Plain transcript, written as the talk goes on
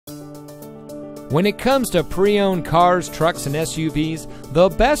When it comes to pre-owned cars, trucks, and SUVs, the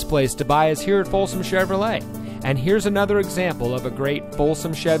best place to buy is here at Folsom Chevrolet. And here's another example of a great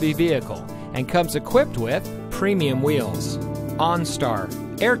Folsom Chevy vehicle, and comes equipped with premium wheels,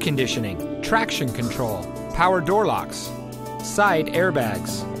 OnStar, air conditioning, traction control, power door locks, side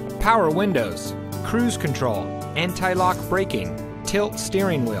airbags, power windows, cruise control, anti-lock braking, tilt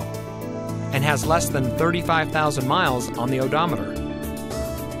steering wheel, and has less than 35,000 miles on the odometer.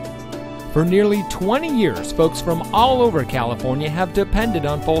 For nearly 20 years, folks from all over California have depended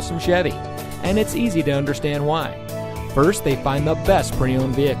on Folsom Chevy, and it's easy to understand why. First, they find the best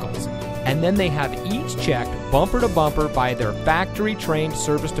pre-owned vehicles, and then they have each checked bumper to bumper by their factory-trained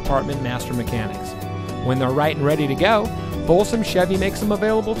service department master mechanics. When they're right and ready to go, Folsom Chevy makes them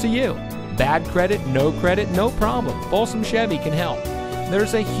available to you. Bad credit, no problem. Folsom Chevy can help.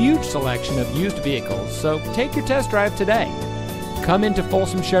 There's a huge selection of used vehicles, so take your test drive today. Come into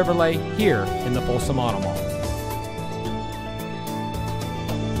Folsom Chevrolet here in the Folsom Auto Mall.